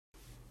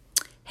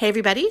Hey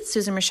everybody,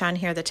 Susan Rashan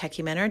here, the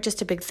Techie Mentor.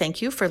 Just a big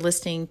thank you for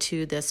listening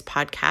to this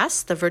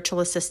podcast, the Virtual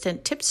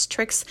Assistant Tips,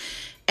 Tricks,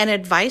 and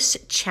Advice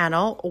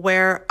channel,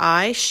 where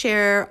I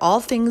share all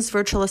things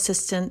virtual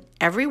assistant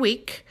every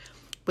week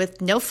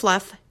with no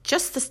fluff,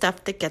 just the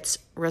stuff that gets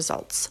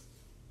results.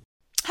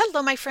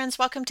 Hello, my friends.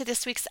 Welcome to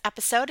this week's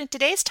episode. And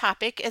today's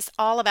topic is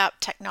all about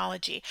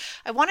technology.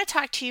 I want to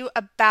talk to you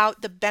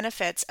about the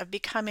benefits of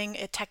becoming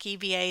a techie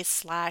VA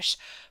slash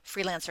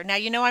freelancer. Now,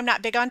 you know I'm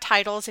not big on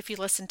titles if you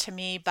listen to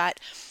me, but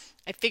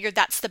I figured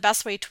that's the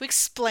best way to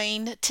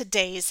explain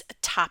today's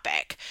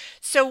topic.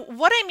 So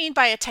what I mean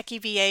by a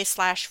techie VA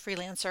slash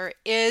freelancer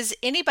is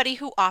anybody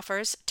who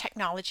offers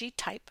technology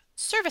type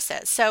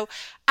services. So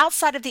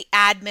outside of the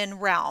admin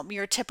realm,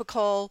 your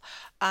typical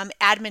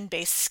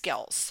admin-based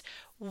skills.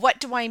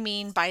 What do I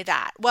mean by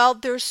that? Well,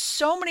 there's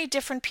so many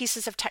different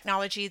pieces of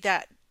technology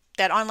that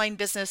online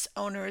business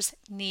owners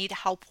need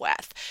help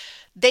with.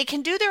 They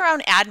can do their own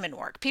admin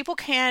work. People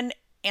can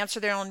answer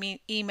their own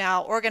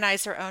email,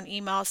 organize their own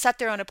email, set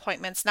their own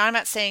appointments. Now, I'm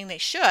not saying they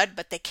should,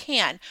 but they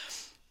can.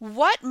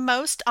 What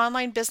most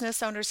online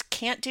business owners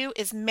can't do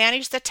is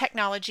manage the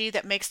technology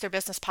that makes their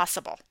business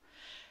possible.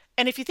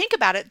 And if you think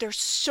about it, there's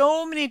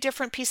so many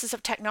different pieces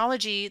of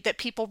technology that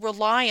people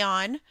rely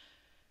on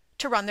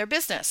to run their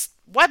business.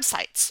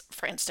 Websites,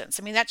 for instance.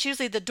 I mean, that's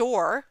usually the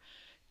door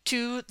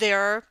to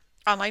their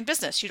online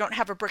business. You don't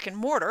have a brick and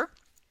mortar.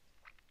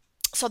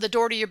 So the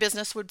door to your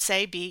business would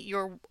say be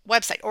your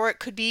website, or it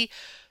could be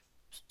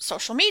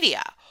social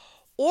media,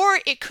 or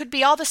it could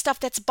be all the stuff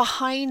that's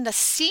behind the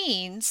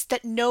scenes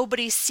that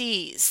nobody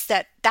sees.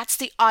 That's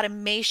the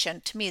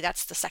automation. To me,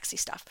 that's the sexy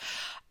stuff.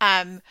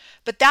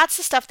 But that's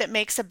the stuff that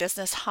makes a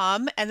business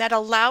hum, and that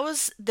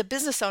allows the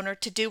business owner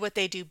to do what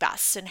they do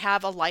best and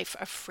have a life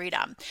of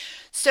freedom.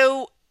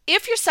 So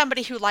if you're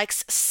somebody who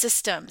likes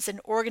systems and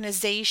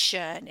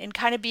organization and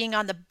kind of being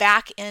on the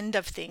back end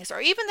of things, or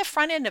even the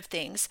front end of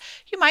things,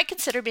 you might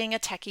consider being a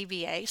techie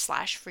VA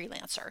slash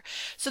freelancer.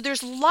 So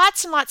there's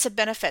lots and lots of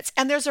benefits,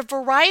 and there's a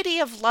variety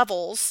of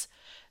levels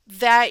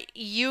that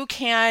you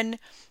can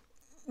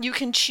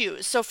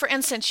choose. So for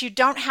instance, you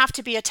don't have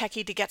to be a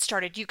techie to get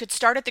started. You could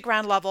start at the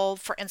ground level,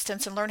 for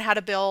instance, and learn how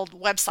to build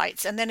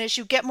websites. And then as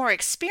you get more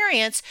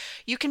experience,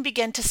 you can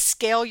begin to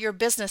scale your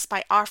business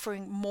by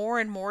offering more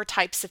and more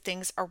types of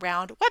things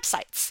around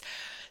websites.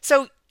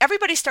 So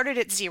everybody started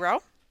at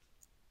zero.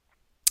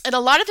 And a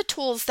lot of the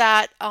tools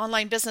that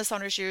online business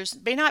owners use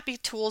may not be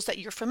tools that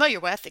you're familiar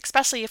with,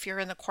 especially if you're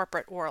in the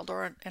corporate world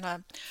or in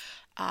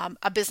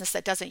a business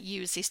that doesn't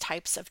use these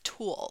types of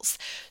tools.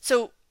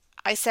 So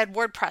I said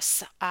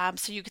WordPress.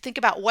 So you think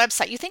about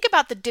website, you think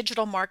about the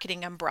digital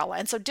marketing umbrella.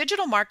 And so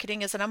digital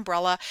marketing is an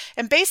umbrella,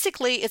 and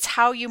basically it's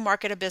how you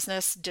market a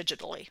business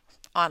digitally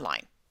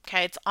online.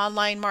 Okay, it's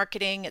online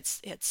marketing,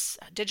 it's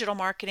digital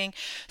marketing.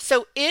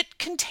 So it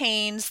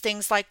contains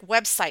things like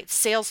websites,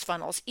 sales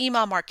funnels,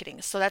 email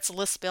marketing. So that's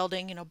list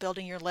building,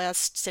 building your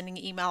list, sending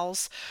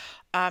emails.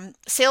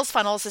 Sales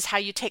funnels is how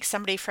you take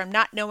somebody from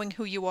not knowing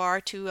who you are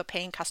to a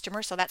paying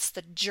customer. So that's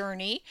the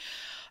journey.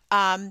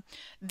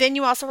 Then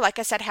you also, like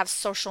I said, have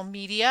social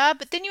media,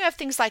 but then you have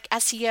things like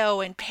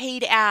SEO and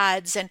paid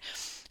ads. And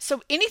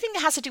so anything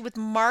that has to do with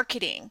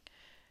marketing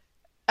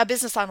a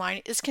business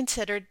online is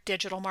considered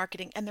digital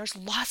marketing. And there's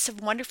lots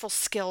of wonderful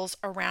skills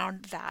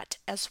around that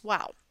as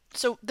well.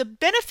 So the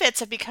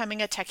benefits of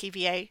becoming a techie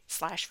VA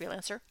slash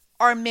freelancer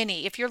are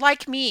many. If you're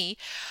like me,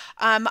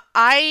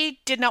 I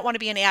did not want to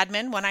be an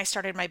admin when I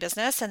started my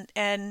business,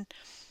 and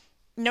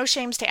no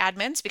shames to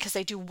admins because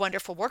they do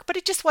wonderful work, but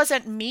it just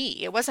wasn't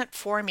me. It wasn't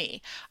for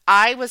me.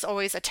 I was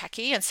always a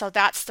techie, and so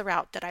that's the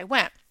route that I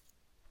went.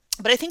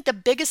 But I think the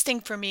biggest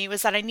thing for me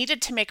was that I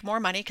needed to make more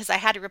money because I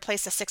had to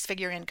replace a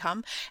six-figure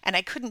income, and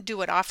I couldn't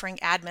do it offering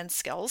admin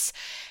skills.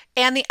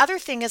 And the other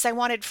thing is I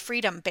wanted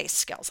freedom-based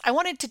skills. I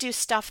wanted to do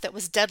stuff that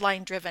was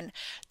deadline-driven,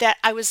 that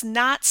I was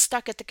not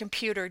stuck at the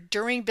computer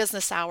during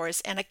business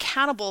hours and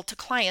accountable to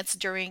clients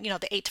during,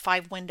 the 8 to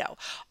 5 window.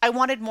 I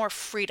wanted more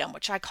freedom,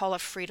 which I call a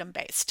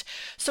freedom-based.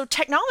 So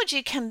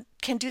technology can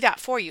do that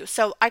for you.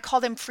 So I call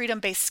them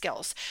freedom-based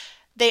skills.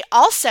 They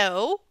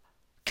also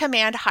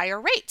command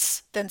higher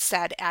rates than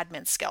said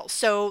admin skills.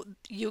 So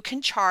you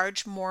can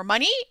charge more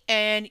money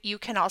and you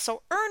can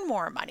also earn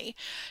more money.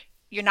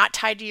 You're not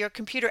tied to your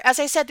computer. As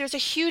I said, there's a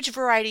huge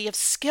variety of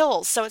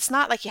skills. So it's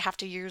not like you have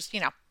to use,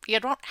 you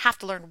don't have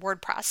to learn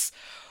WordPress.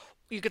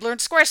 You could learn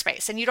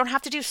Squarespace, and you don't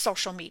have to do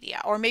social media.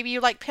 Or maybe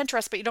you like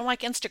Pinterest, but you don't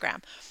like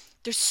Instagram.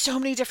 There's so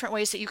many different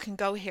ways that you can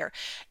go here.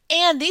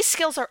 And these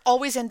skills are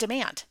always in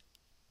demand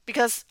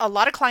because a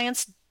lot of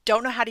clients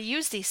don't know how to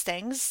use these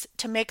things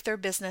to make their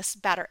business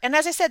better. And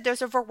as I said,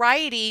 there's a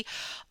variety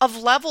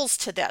of levels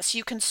to this.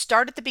 You can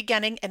start at the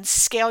beginning and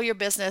scale your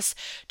business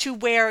to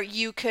where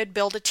you could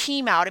build a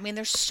team out. I mean,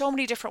 there's so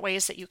many different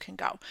ways that you can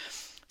go.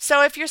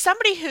 So if you're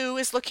somebody who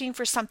is looking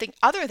for something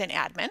other than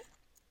admin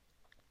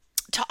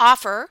to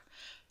offer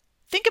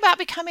think about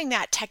becoming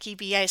that Techie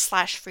VA /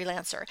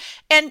 freelancer.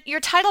 And your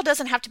title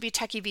doesn't have to be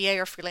Techie VA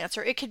or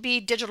freelancer. It could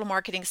be digital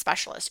marketing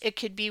specialist. It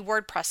could be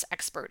WordPress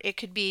expert. It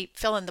could be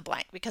fill in the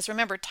blank, because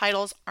remember,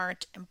 titles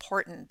aren't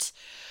important.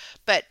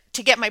 But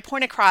to get my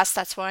point across,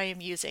 that's why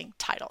I'm using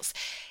titles.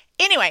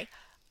 Anyway,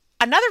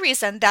 another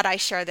reason that I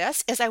share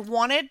this is I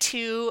wanted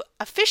to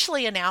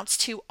officially announce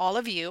to all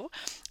of you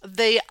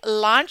the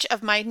launch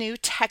of my new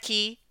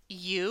Techie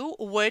U,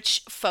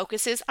 which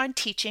focuses on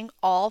teaching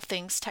all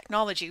things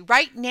technology.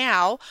 Right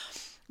now,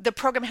 the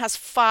program has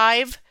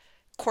 5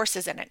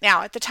 courses in it.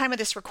 Now, at the time of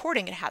this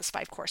recording, it has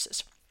 5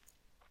 courses.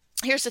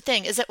 Here's the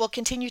thing, is it will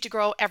continue to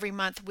grow every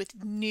month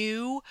with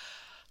new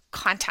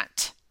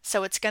content.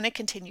 So it's going to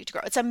continue to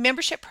grow. It's a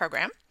membership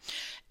program,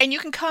 and you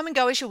can come and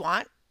go as you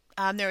want.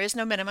 There is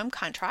no minimum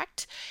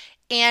contract,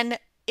 and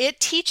it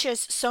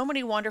teaches so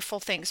many wonderful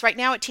things. Right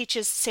now it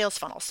teaches sales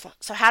funnels.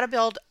 So how to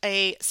build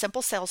a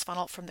simple sales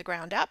funnel from the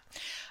ground up.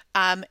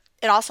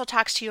 It also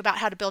talks to you about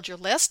how to build your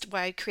list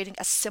by creating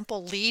a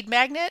simple lead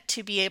magnet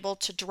to be able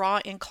to draw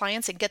in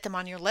clients and get them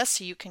on your list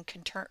so you can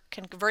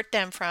convert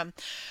them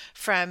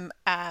from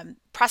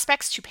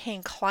prospects to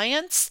paying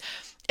clients.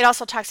 It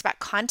also talks about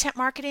content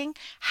marketing,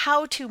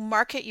 how to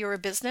market your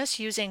business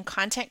using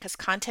content, because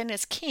content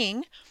is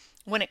king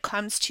when it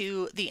comes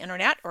to the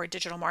internet or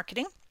digital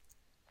marketing.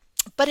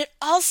 But it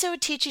also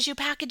teaches you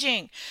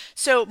packaging.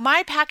 So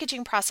my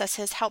packaging process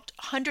has helped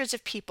hundreds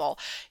of people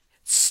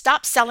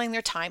stop selling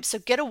their time. So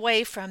get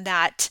away from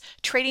that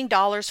trading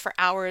dollars for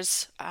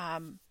hours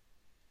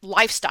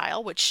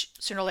lifestyle, which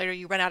sooner or later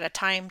you run out of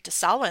time to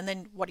sell, and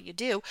then what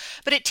do?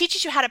 But it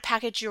teaches you how to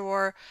package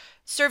your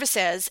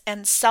services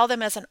and sell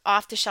them as an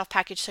off-the-shelf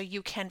package so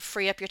you can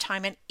free up your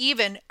time and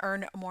even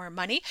earn more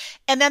money.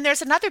 And then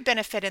there's another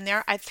benefit in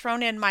there. I've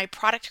thrown in my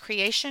product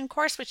creation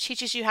course, which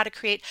teaches you how to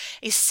create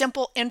a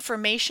simple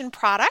information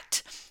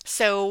product.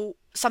 So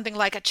something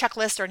like a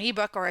checklist or an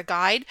ebook or a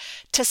guide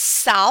to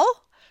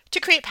sell to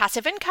create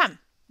passive income,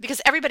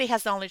 because everybody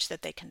has knowledge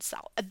that they can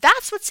sell.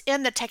 That's what's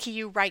in the Techie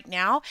U right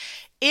now.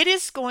 It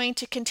is going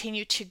to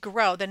continue to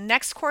grow. The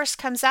next course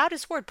comes out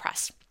is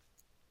WordPress.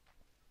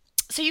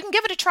 So you can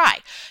give it a try.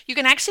 You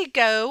can actually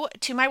go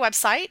to my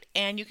website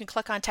and you can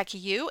click on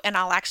Techie U, and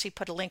I'll actually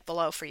put a link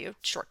below for you,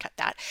 shortcut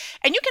that.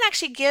 And you can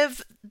actually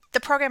give the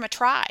program a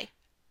try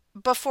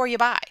before you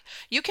buy.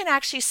 You can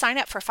actually sign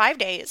up for 5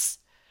 days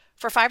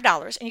for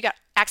 $5, and you got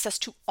access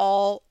to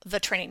all the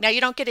training. Now, you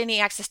don't get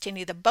any access to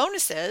any of the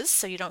bonuses,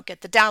 so you don't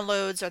get the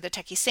downloads or the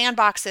Techie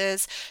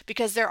sandboxes,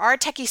 because there are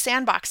Techie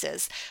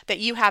sandboxes that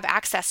you have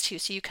access to,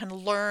 so you can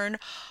learn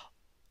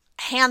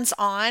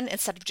hands-on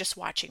instead of just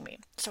watching me.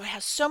 So it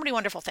has so many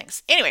wonderful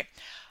things. Anyway,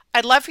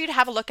 I'd love for you to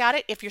have a look at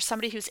it if you're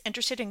somebody who's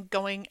interested in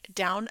going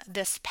down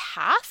this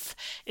path.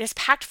 It is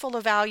packed full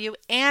of value,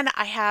 and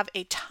I have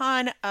a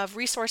ton of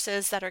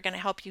resources that are going to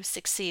help you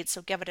succeed,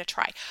 so give it a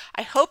try.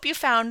 I hope you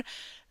found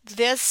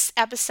this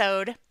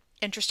episode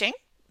interesting,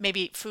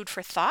 maybe food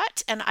for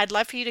thought, and I'd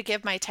love for you to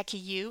give my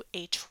Techie U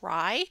a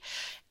try.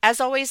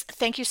 As always,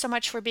 thank you so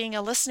much for being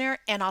a listener,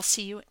 and I'll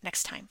see you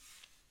next time.